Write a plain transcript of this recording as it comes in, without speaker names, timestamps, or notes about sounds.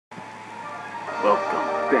Welcome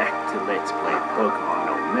back to Let's Play Pokemon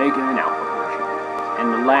Omega and Alpha version. In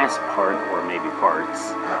the last part, or maybe parts,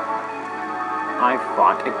 I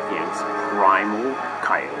fought against Primal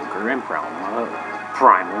Kyogre and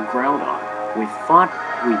Primal Groudon.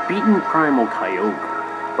 We've beaten Primal Kyogre,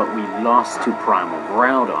 but we lost to Primal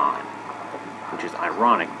Groudon, which is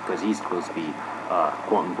ironic because he's supposed to be,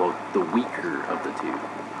 quote-unquote, the weaker of the two.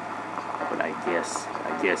 But I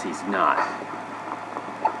guess he's not.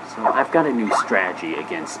 So I've got a new strategy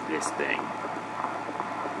against this thing.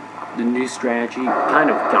 The new strategy kind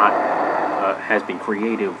of has been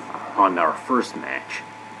creative on our first match,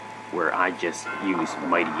 where I just used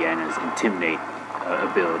Mighty Anna's Intimidate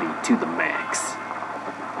ability to the max,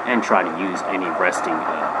 and try to use any resting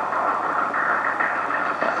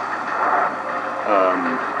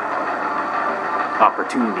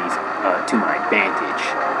opportunities to my advantage.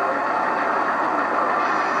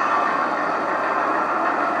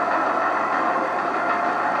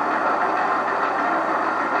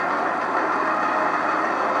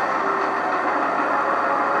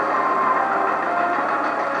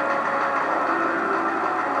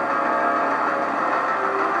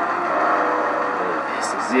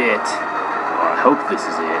 It. Well, I hope this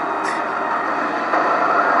is it.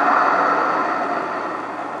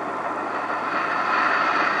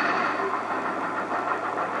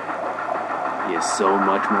 He is so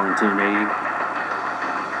much more intimidating.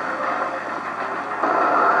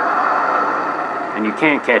 And you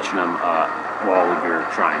can't catch them while you're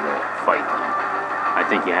trying to fight them. I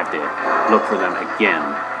think you have to look for them again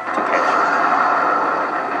to catch them.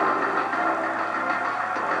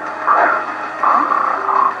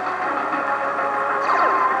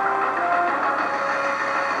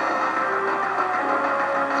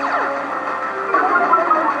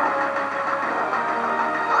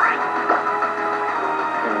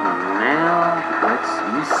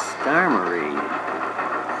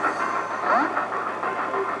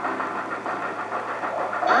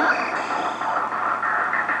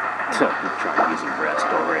 I'm trying using rest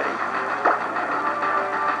already.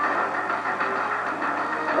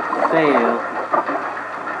 Fail.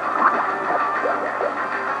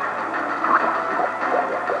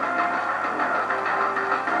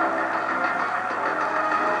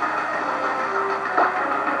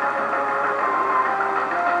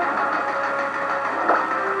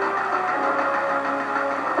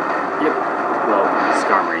 Yep. Well,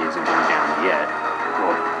 Skarmory isn't going down yet.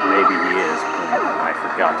 Well, maybe he is, but I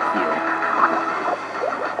forgot to heal.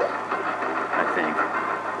 I think.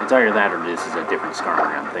 It's either that or this is a different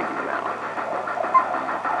Skarmory I'm thinking about.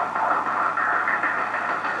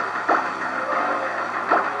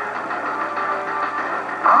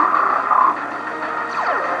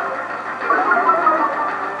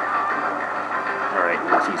 Alright,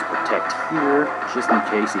 let's use Protect here, just in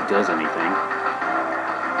case he does anything.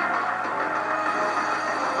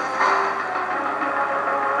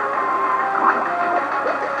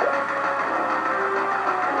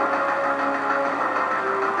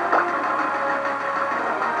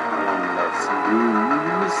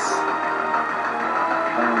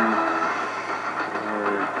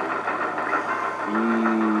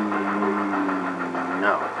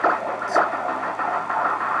 No.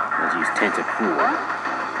 Let's use Tentacool.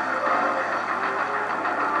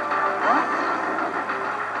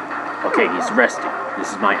 Okay, he's resting.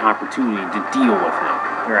 This is my opportunity to deal with him.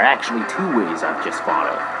 There are actually two ways I've just fought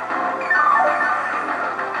him.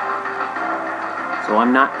 So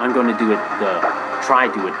I'm going to do it try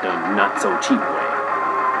do it the not so cheap way.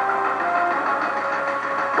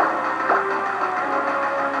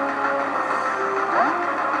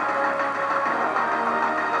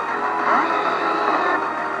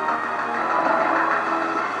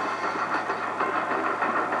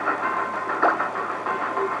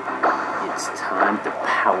 It's time to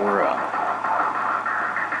power up.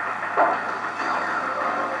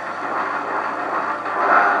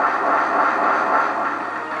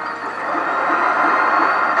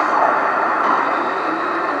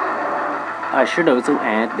 I should also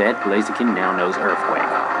add that Blaziken now knows Earthquake,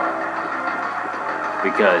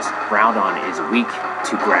 because Groudon is weak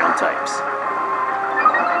to ground types.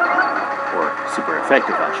 Or super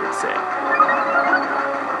effective, I should say.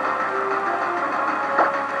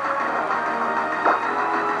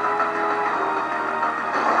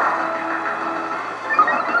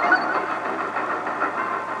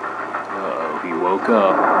 Uh-oh, he woke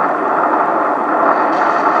up.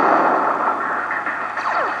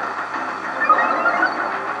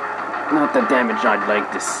 Not the damage I'd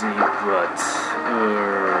like to see, but...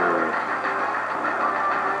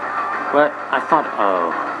 What? I thought...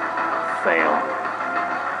 Oh. Fail.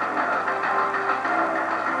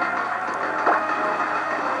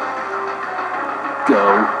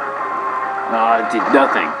 go. Did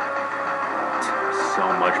nothing. So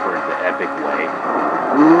much for the epic way.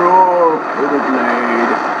 Roar for the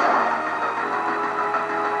blade.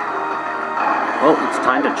 Well, it's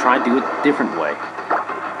time to try to do it a different way.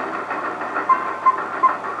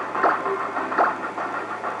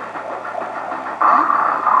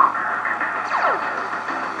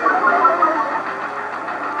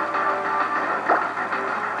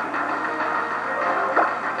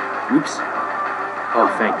 Oops. Oh,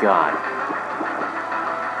 thank God.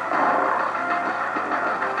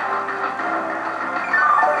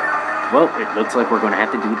 Well, it looks like we're going to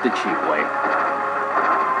have to do it the cheap way.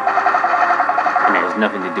 And it has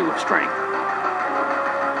nothing to do with strength.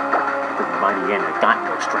 Because by the end, I got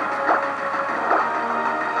no strength.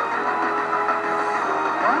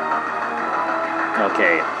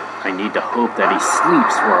 Okay, I need to hope that he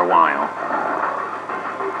sleeps for a while.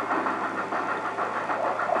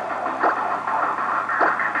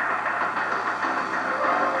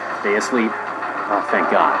 Stay asleep. Oh,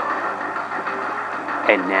 thank God.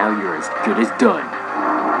 And now you're as good as done.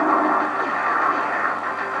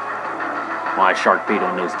 Why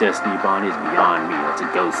Sharkpedo knows Destiny Bond is beyond me. That's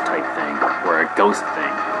a ghost type thing. Or a ghost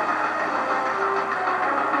thing.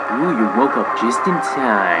 Ooh, you woke up just in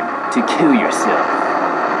time to kill yourself.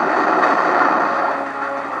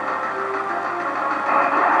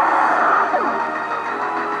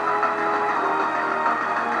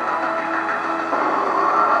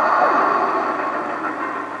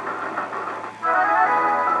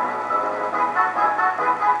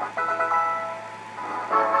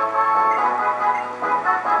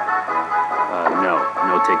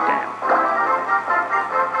 No takedown.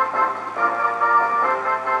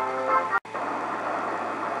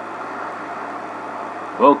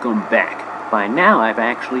 Welcome back. By now I've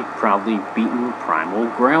actually probably beaten primal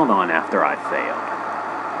groudon after I failed.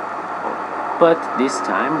 But this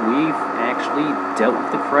time we've actually dealt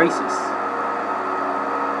with the crisis.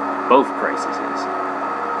 Both crises.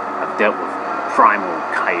 I've dealt with primal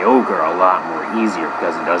Kyogre a lot more easier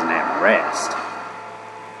because it doesn't have rest.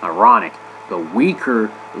 Ironic. The weaker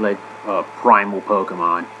primal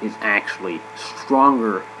Pokemon is actually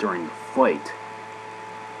stronger during the fight.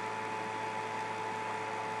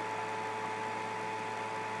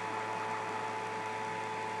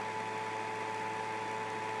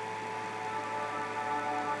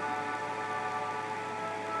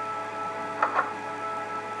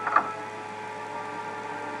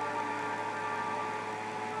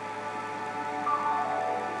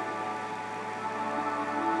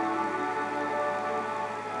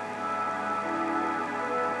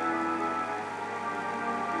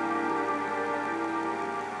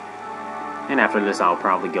 And after this, I'll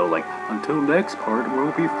probably go like, until next part,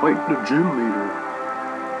 we'll be fighting the gym leader.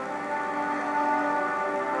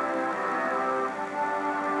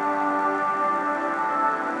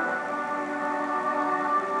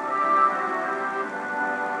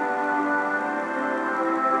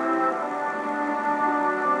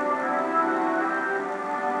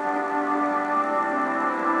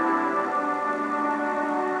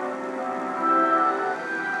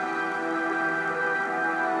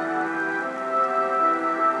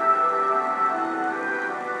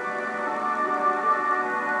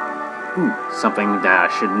 Something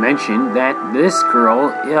that I should mention, that this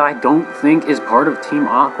girl, I don't think is part of Team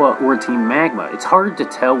Aqua or Team Magma. It's hard to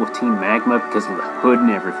tell with Team Magma because of the hood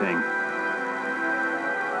and everything.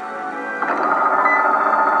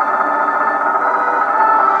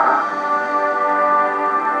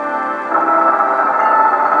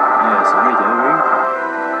 Yes, how are you doing?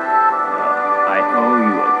 I owe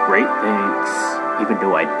you a great thanks, even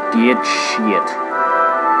though I did shit.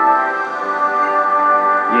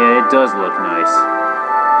 Yeah, it does look nice.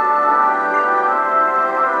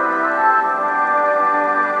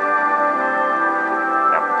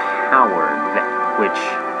 The power which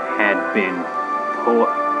had been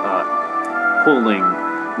pulling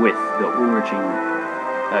with the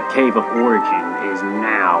cave of origin is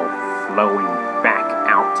now flowing back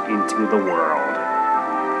out into the world.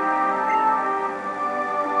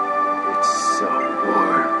 It's so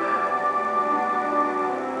warm.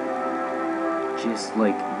 Just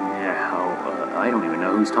like now, I don't even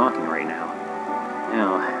know who's talking right now.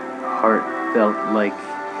 Now, heart felt like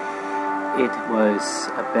it was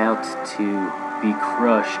about to be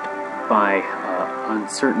crushed by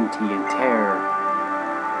uncertainty and terror,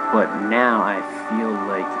 but now I feel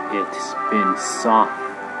like it's been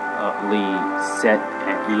softly set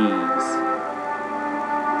at ease.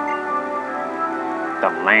 The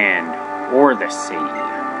land or the sea,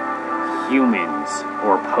 humans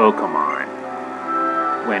or Pokemon.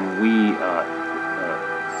 When we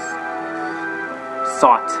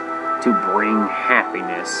sought to bring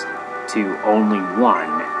happiness to only one,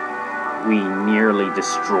 we nearly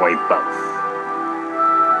destroy both.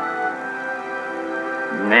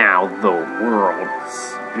 Now the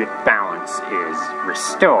world's balance is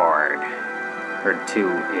restored to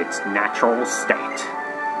its natural state.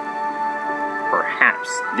 Perhaps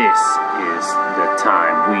this is the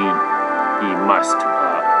time we must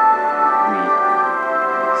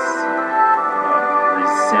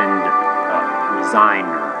resign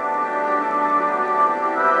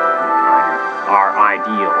our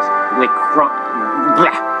ideals,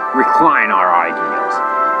 recline our ideals.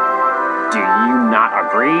 Do you not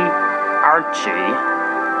agree, Archie?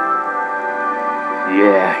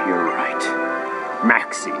 Yeah, you're right.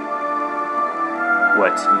 Maxie,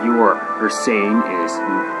 what you are saying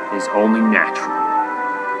is only natural.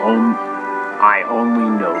 I only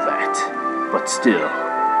know that. But still,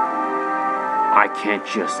 I can't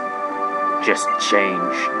just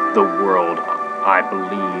change the world I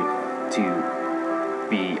believe to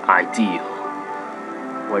be ideal.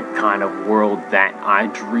 What kind of world that I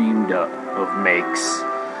dreamed of makes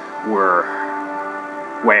where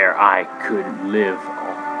I could live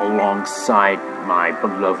alongside my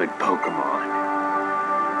beloved Pokemon.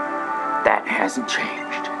 That hasn't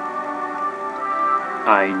changed.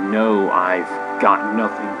 I know I've got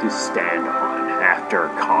nothing to stand on after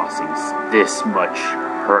causing this much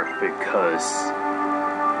hurt because...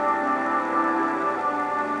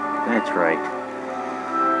 That's right.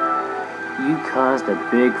 You caused a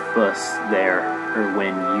big fuss there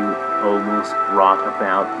when you almost brought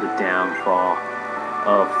about the downfall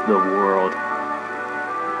of the world.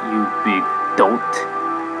 You big dolt.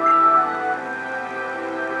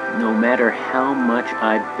 No matter how much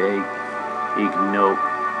I beg, no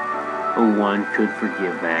one could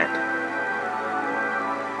forgive that.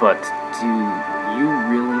 But do you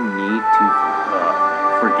really need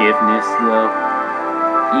forgiveness, though?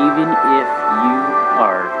 Even if you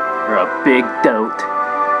are a big dolt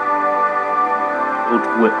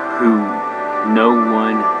who no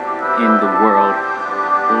one in the world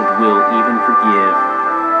will even forgive,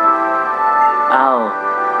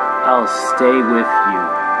 I'll stay with you.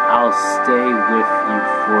 I'll stay with you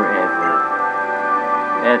forever.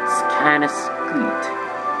 That's kinda sweet.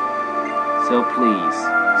 So please,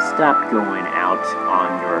 stop going out on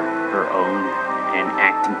your own and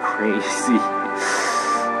acting crazy.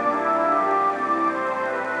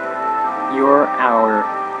 You're our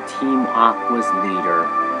Team Aqua's leader,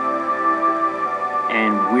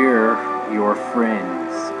 and we're your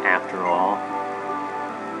friends, after all.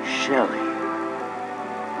 Shelly.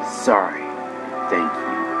 Sorry. Thank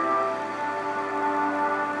you.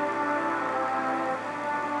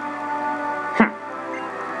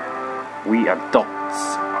 We adults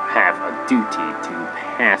have a duty to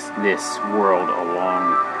pass this world along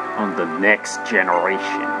on the next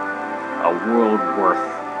generation. A world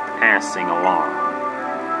worth passing along.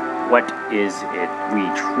 What is it we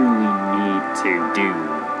truly need to do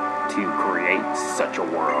to create such a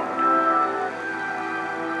world?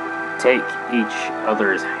 Take each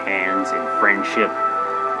other's hands in friendship,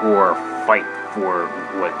 or fight for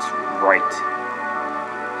what's right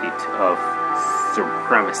of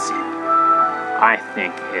supremacy. I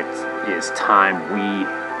think it is time we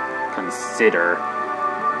consider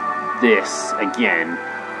this again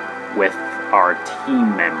with our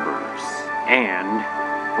team members and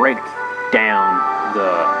break down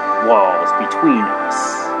the walls between us.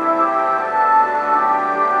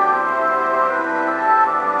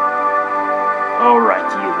 Alright,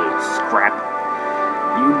 you little scrap.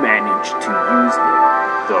 You managed to use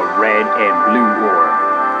the red and blue orb.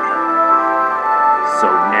 So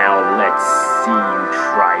now let's see you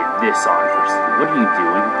try this on first. What are you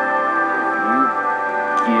doing? If you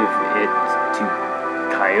give it to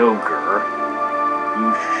Kyogre, you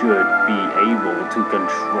should be able to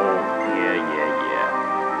control...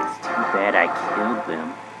 Yeah. It's too bad I killed them.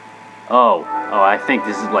 Oh, I think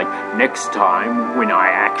this is like next time when I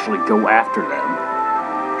actually go after them.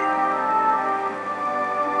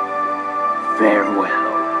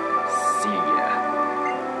 Farewell. See ya.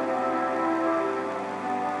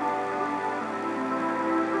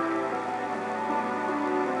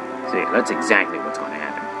 See, that's exactly what's going to happen.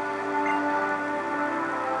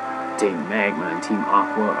 Team Magma and Team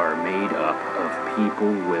Aqua are made up of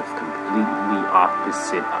people with completely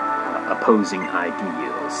opposite, opposing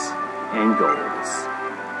ideals and goals.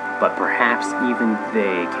 But perhaps even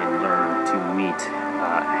they can learn to meet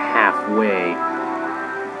halfway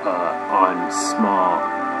on small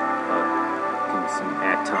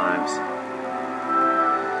at times.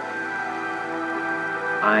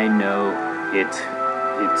 I know it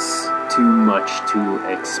it's too much to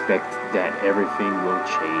expect that everything will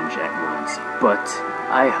change at once, but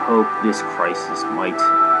I hope this crisis might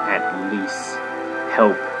at least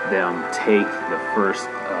help them take the first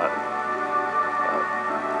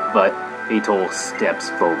but fatal steps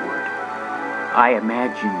forward. I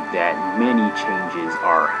imagine that many changes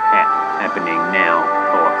are happening now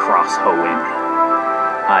across Hoenn.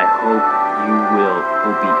 I hope you will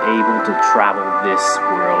be able to travel this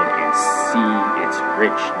world and see its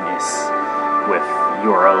richness with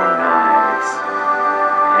your own eyes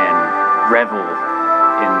and revel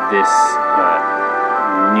in this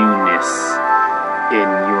newness in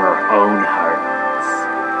your own hearts.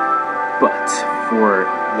 But for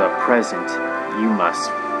the present, you must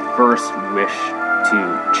first wish to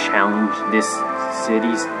challenge this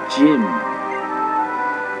city's gym.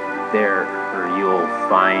 There you'll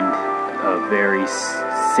find a very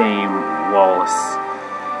same Wallace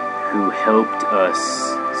who helped us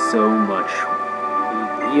so much.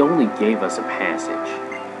 He only gave us a passage.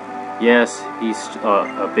 Yes, he's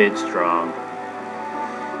a bit strong.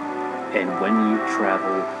 And when you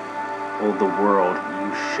travel all the world,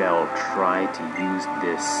 you shall try to use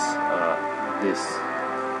this. This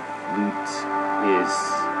flute is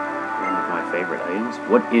one of my favorite items.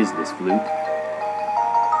 What is this flute?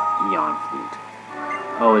 Eon flute.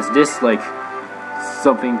 Oh, is this like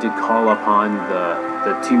something to call upon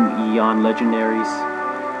the two Eon legendaries?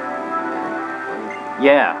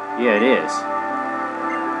 Yeah, it is.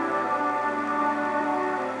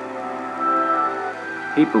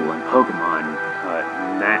 People in Pokemon,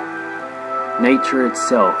 nature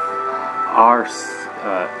itself, our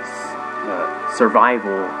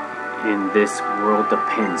survival in this world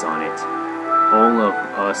depends on it. All of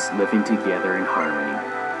us living together in harmony.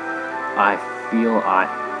 I feel I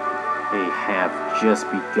have just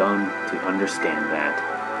begun to understand that,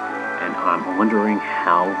 and I'm wondering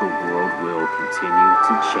how the world will continue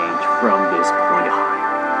to change from this point on.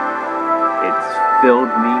 It's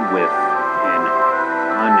filled me with an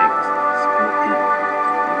unexpected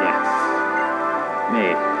yes.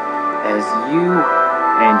 May, as you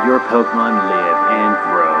and your Pokemon live and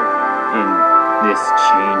grow in this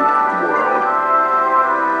changed world,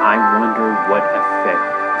 I wonder what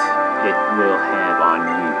effect it will have on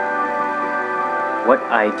you. What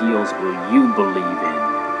ideals will you believe in?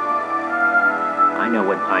 I know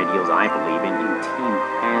what ideals I believe in Team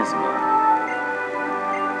Asma.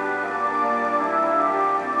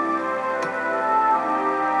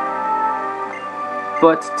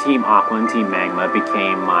 But Team Aqua and Team Magma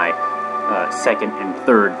became my second and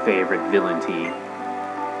third favorite villain team.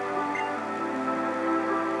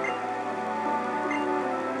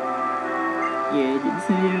 Yeah, it's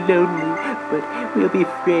a little lonely, but we'll be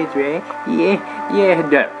friends, right? Yeah,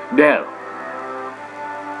 no.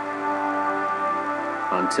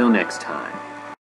 Until next time.